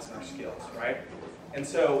talents and our skills, right? And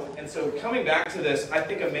so coming back to this, I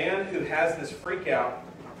think a man who has this freak out,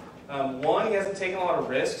 one, he hasn't taken a lot of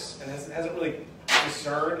risks and hasn't really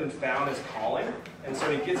discerned and found his calling. And so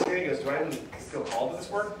he gets here and he goes, do I even feel called to this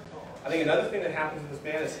work? I think another thing that happens with this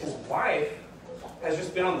man is his wife has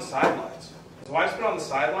just been on the sidelines. His wife's been on the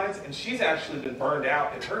sidelines, and she's actually been burned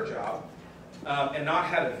out at her job and not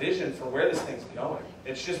had a vision for where this thing's going.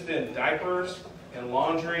 It's just been diapers and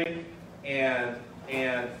laundry and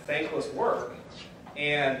thankless work.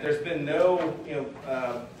 And there's been no,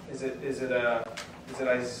 is it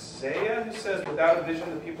Isaiah who says, without a vision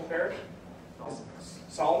the people perish?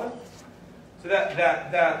 Solomon? So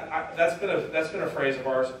that's been a phrase of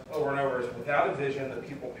ours over and over, is without a vision the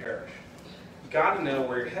people perish. You've got to know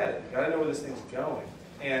where you're headed. You've got to know where this thing's going.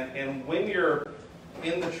 And when you're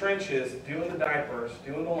in the trenches, doing the diapers,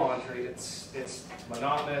 doing the laundry, it's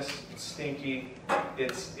monotonous, it's stinky,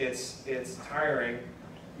 it's tiring.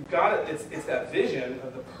 You've got it. It's that vision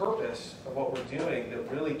of the purpose of what we're doing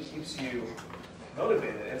that really keeps you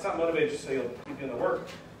motivated. And it's not motivated just so you'll keep doing the work,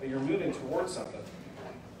 but you're moving towards something.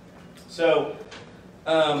 So,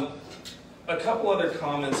 a couple other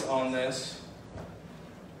comments on this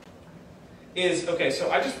is, okay, so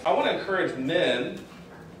I want to encourage men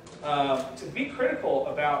to be critical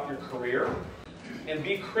about your career and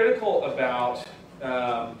be critical about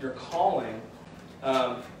your calling,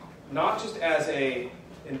 not just as an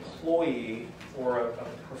employee or a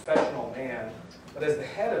professional man, but as the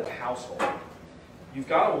head of the household. You've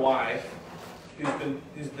got a wife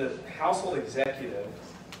who's the household executive.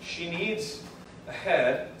 She needs a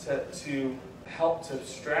head to help to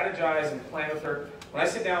strategize and plan with her. When I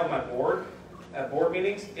sit down with my board at board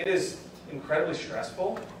meetings, it is incredibly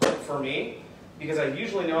stressful for me because I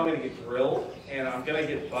usually know I'm going to get grilled and I'm going to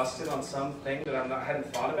get busted on something that I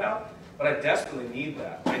hadn't thought about, but I desperately need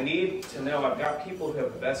that. I need to know I've got people who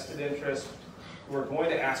have vested interest, who are going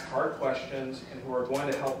to ask hard questions and who are going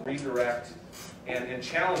to help redirect and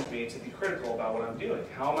challenge me to be critical about what I'm doing.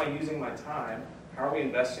 How am I using my time? How are we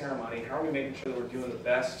investing our money? How are we making sure that we're doing the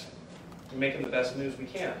best, making the best moves we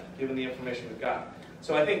can, given the information we've got?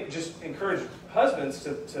 So I think just encourage husbands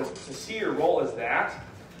to see your role as that.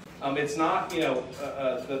 It's not,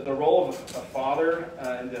 the role of a father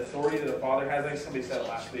and the authority that a father has. I think somebody said it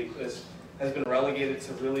last week, has been relegated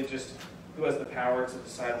to really just who has the power to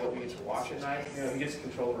decide what we get to watch at night. He gets to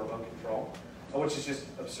control the remote control. which is just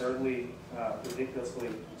absurdly, ridiculously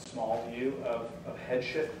small view of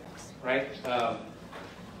headship, right?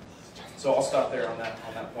 So I'll stop there on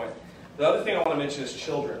that point. The other thing I want to mention is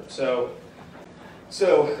children. So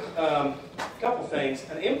a couple things.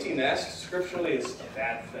 An empty nest scripturally is a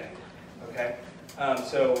bad thing. Okay.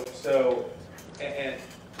 And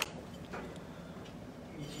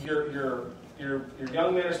your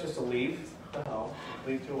young men are supposed to leave the home,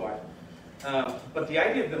 leave to a wife. But the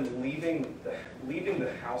idea of them leaving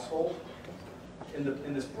the household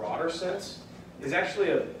in this broader sense is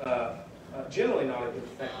actually generally not a good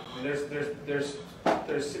thing. I mean,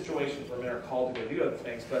 there's situations where men are called to go do other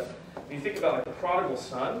things, but when you think about like the prodigal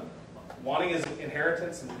son wanting his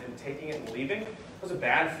inheritance and taking it and leaving, was a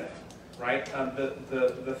bad thing, right?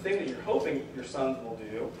 The thing that you're hoping your sons will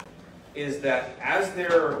do is that as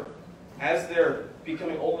they're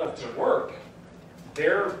becoming old enough to work,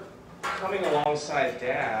 they're coming alongside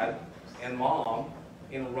dad and mom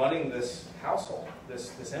in running this household,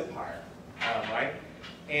 this empire, right?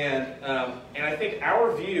 And I think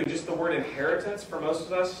our view, just the word inheritance for most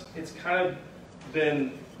of us, it's kind of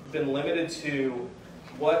been limited to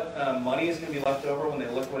what money is going to be left over when they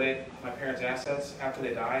liquidate my parents' assets after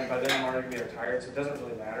they die, and by then I'm already going to be retired, so it doesn't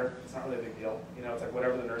really matter. It's not really a big deal. You know, it's like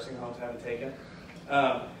whatever the nursing homes haven't taken.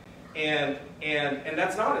 And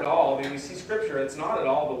that's not at all. I mean, we see Scripture. It's not at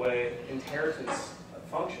all the way inheritance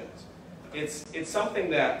functions. It's something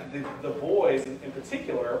that the boys, in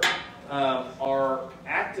particular, are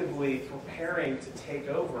actively preparing to take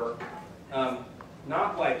over.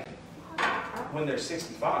 Not like when they're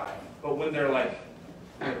 65, but when they're like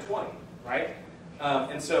 20, right?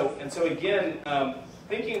 And so again,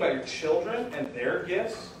 thinking about your children and their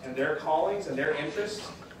gifts and their callings and their interests,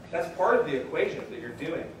 that's part of the equation that you're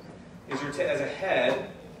doing. Is as a head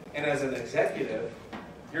and as an executive,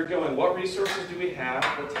 you're going, what resources do we have?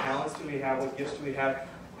 What talents do we have? What gifts do we have?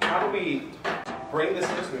 How do we bring this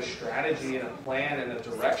into a strategy and a plan and a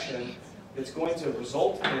direction that's going to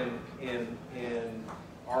result in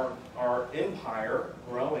our empire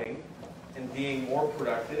growing and being more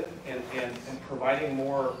productive and providing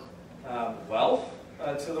more wealth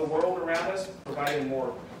to the world around us, providing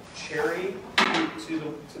more charity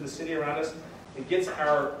to the city around us. It gets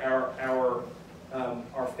our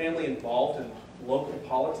family involved in local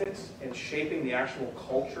politics and shaping the actual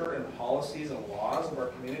culture and policies and laws of our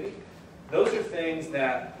community. Those are things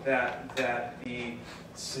that the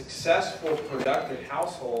successful, productive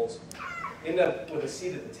households end up with a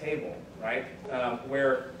seat at the table, right?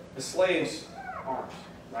 Where the slaves aren't,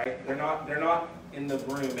 right? They're not in the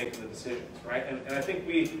room making the decisions, right? And I think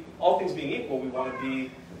all things being equal, we want to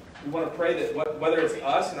pray that whether it's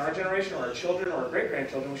us in our generation or our children or our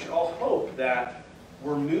great-grandchildren, we should all hope that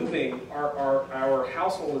we're moving, our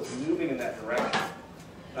household is moving in that direction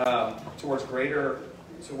towards greater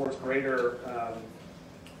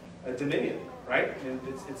dominion, right? And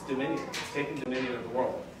it's dominion. It's taking dominion of the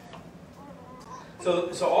world. So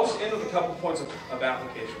I'll just end with a couple points of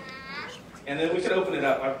application. And then we can open it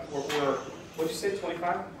up. What'd you say,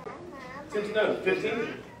 25? No,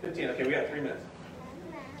 15? 15, okay, we got 3 minutes.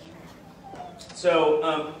 So,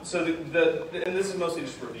 and this is mostly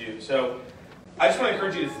just review. So I just want to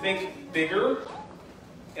encourage you to think bigger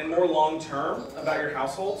and more long-term about your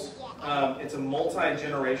households. It's a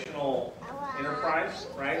multi-generational enterprise,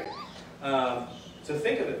 right? So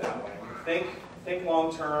think of it that way. Think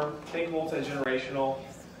long-term. Think multi-generational.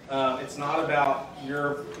 It's not about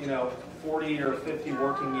your 40 or 50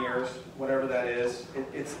 working years, whatever that is.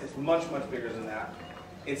 It's much bigger than that.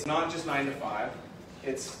 It's not just 9 to 5.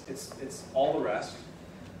 It's all the rest.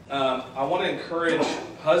 I want to encourage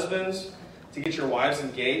husbands to get your wives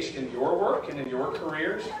engaged in your work and in your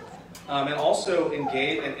careers, and also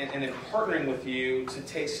engage and in partnering with you to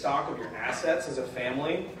take stock of your assets as a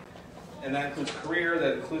family. And that includes career,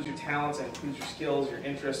 that includes your talents, that includes your skills, your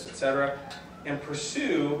interests, etc. And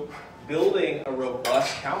pursue building a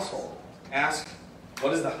robust household. Ask,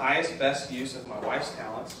 what is the highest, best use of my wife's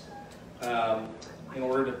talents in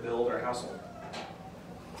order to build our household?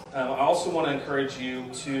 I also want to encourage you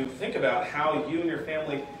to think about how you and your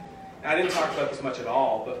family, I didn't talk about this much at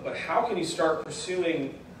all, but how can you start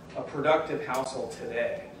pursuing a productive household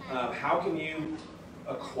today? How can you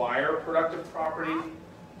acquire productive property,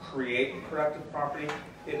 create productive property?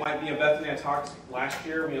 It might be, Bethany and I talked last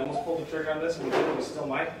year, we almost pulled the trigger on this, and we did, but we still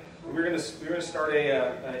might. We're going to start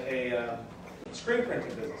a screen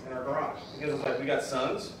printing business in our garage, because it's like we got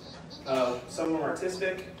sons. Some of them are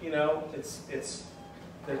artistic,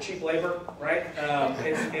 they're cheap labor, right?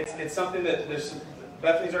 It's something that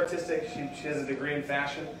Bethany's artistic. She has a degree in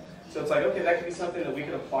fashion, So it's like, okay, that could be something that we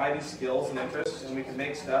could apply these skills and interests, and we can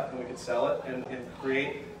make stuff, and we could sell it, and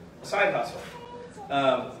create a side hustle.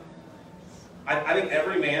 I think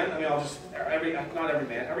every man, every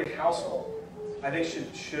household, I think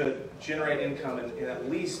should generate income in at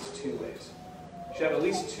least two ways. Should have at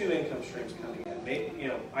least two income streams coming in, maybe,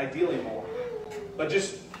 ideally more. But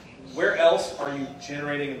just where else are you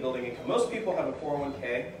generating and building income? Most people have a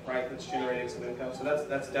 401k, right, that's generating some income, so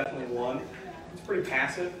that's definitely one. It's pretty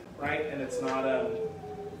passive, right, and it's not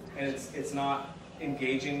it's not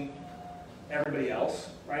engaging everybody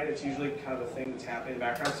else, right? It's usually kind of a thing that's happening in the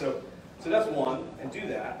background. So that's one, and do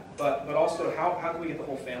that. But also, how can we get the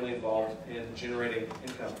whole family involved in generating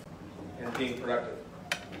income and being productive?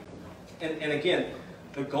 And again,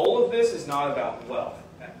 the goal of this is not about wealth.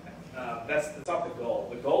 That's not the goal.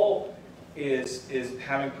 The goal is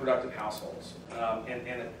having productive households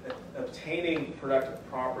and obtaining productive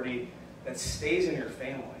property that stays in your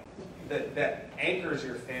family, that anchors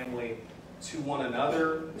your family to one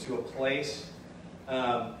another, to a place.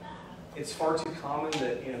 It's far too common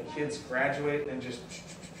that kids graduate and just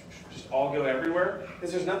all go everywhere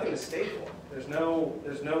because there's nothing to stay for. There's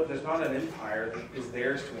not an empire that is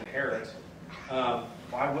theirs to inherit.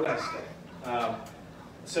 Why would I stay?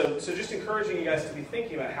 So just encouraging you guys to be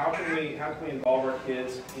thinking about how can we involve our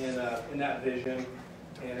kids in that vision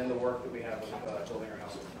and in the work that we have with building our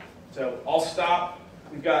household. So I'll stop.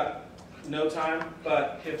 We've got no time,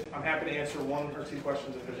 but I'm happy to answer one or two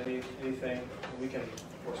questions if there's anything. We can,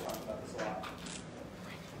 of course, talk about this a lot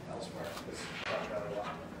elsewhere. Because we talk about it a lot.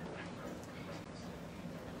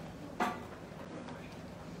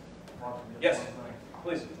 Yes,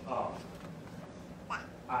 please.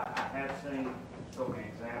 I have seen so many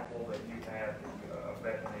examples that you have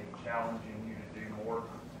Bethany challenging you to do more.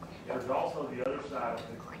 There's also the other side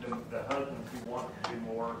of the husbands who want to do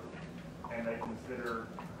more, and they consider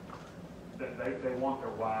that they want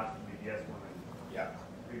their wives to be yes women. Yeah.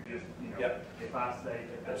 Who just, Yep. if I say,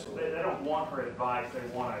 Absolutely. they don't want her advice, they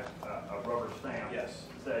want a rubber stamp. Yes.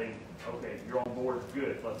 Saying, okay, you're on board,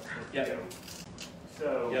 good, let's Yep. go.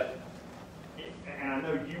 So. Yep. And I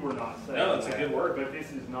know you were not saying No, that's that, a good word. but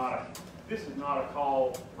this is not a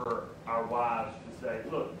call for our wives to say,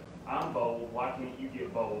 look, I'm bold, why can't you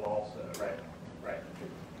get bold also? Right.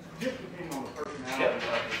 Just depending on the personality Yep. of the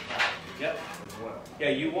spouse Yep. as well. Yeah,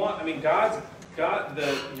 your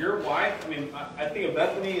wife, I think of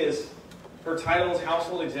Bethany as her title is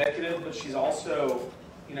household executive, but she's also,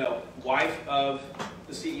 wife of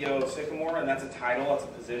the CEO of Sycamore, and that's a title, that's a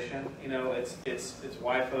position. It's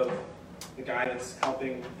wife of the guy that's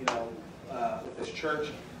helping, with this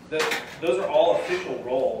church. Those are all official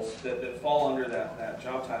roles that fall under that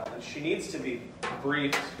job title, and she needs to be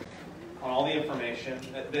briefed on all the information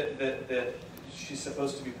that she's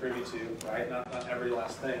supposed to be privy to, right? Not every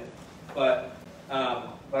last thing, but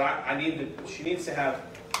she needs to have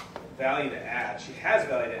value to add. She has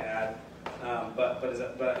value to add, but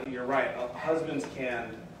you're right. Husbands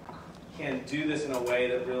can do this in a way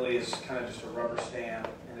that really is kind of just a rubber stamp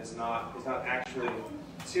and is not actually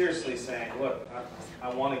seriously saying, look, I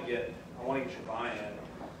want to get your buy-in,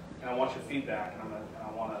 and I want your feedback, and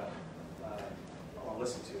I want to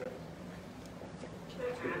listen to it. Can I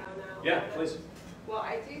add on that? Yeah, please. Well,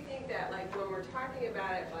 I do think that, when we're talking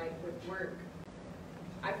about it, with work,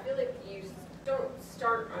 I feel like you don't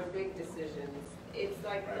start on big decisions. It's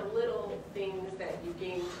like the little things that you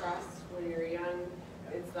gain trust when you're young.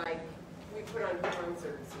 It's like we put on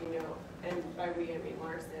concerts, and by we I mean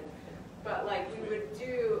Larson. But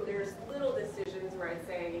there's little decisions where I'd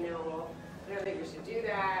say, well, I don't think we should do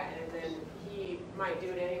that, and then he might do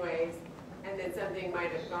it anyways, and then something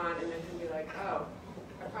might have gone, and then he'd be like, oh,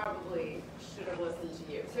 I probably should have listened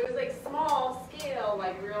to you. So it was like small scale,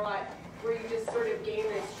 real life, where you just sort of gain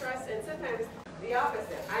this trust, and sometimes the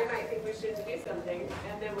opposite. I might think we should do something,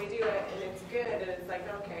 and then we do it, and it's good, and it's like,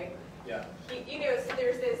 okay. Yeah. So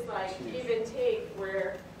there's this give and take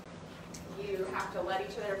where you have to let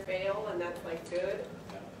each other fail, and that's good,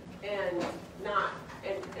 and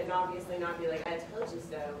obviously not be like, I told you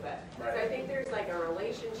so, but right. So I think there's a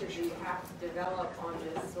relationship you have to develop on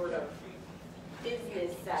this sort of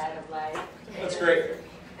business side of life. That's great.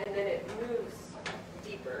 And then it moves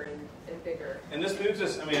deeper and bigger. And this moves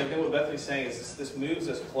us, I think what Bethany's saying is this moves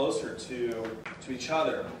us closer to each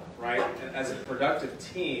other, right? And as a productive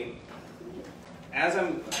team,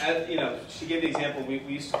 she gave the example, we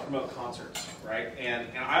used to promote concerts, right? And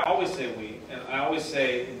I always say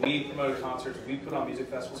we promoted concerts, we put on music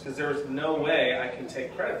festivals, because there was no way I can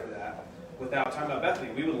take credit for that without talking about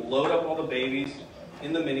Bethany. We would load up all the babies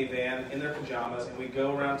in the minivan, in their pajamas, and we'd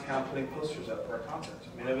go around town putting posters up for our concerts.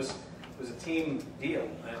 It was a team deal,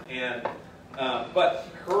 but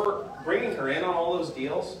bringing her in on all those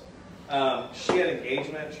deals, she had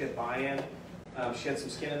engagement, she had buy-in, she had some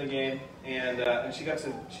skin in the game, and she got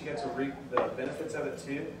to reap the benefits of it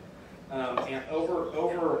too. And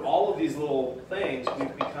over all of these little things,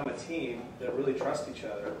 we've become a team that really trust each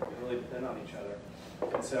other, and really depend on each other.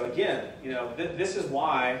 And so again, this is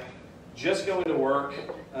why just going to work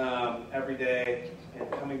every day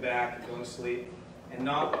and coming back and going to sleep and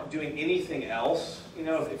not doing anything else,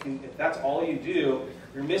 if that's all you do,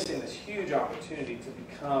 you're missing this huge opportunity to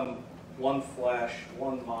become one flesh,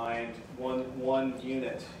 one mind, one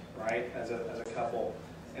unit, right? As a couple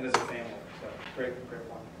and as a family. So great point.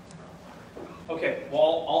 Okay,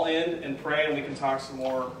 well, I'll end and pray, and we can talk some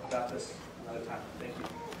more about this another time. Thank you.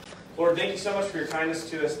 Lord, thank you so much for your kindness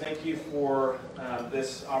to us. Thank you for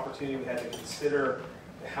this opportunity we had to consider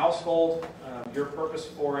the household, your purpose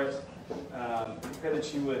for it. We pray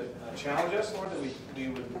that you would challenge us, Lord, that we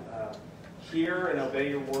would hear and obey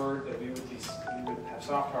your word, that we would have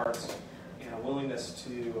soft hearts and a willingness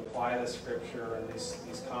to apply this scripture and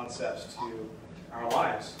these concepts to our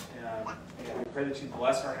lives. And we pray that you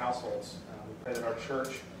bless our households. We pray that our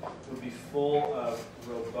church would be full of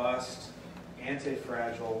robust,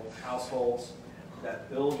 anti-fragile households that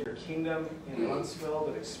build your kingdom in Huntsville,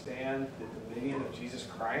 that expand the dominion of Jesus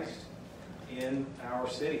Christ in our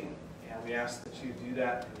city. And we ask that you do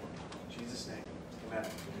that in Jesus' name. Amen.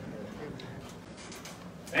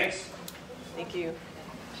 Thanks. Thank you.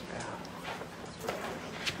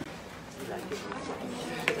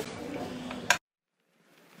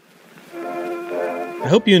 I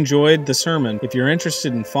hope you enjoyed the sermon. If you're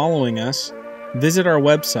interested in following us, visit our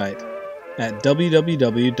website at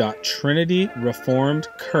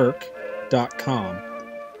www.trinityreformedkirk.com.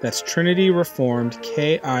 That's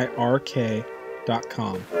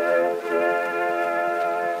trinityreformedkirk.com.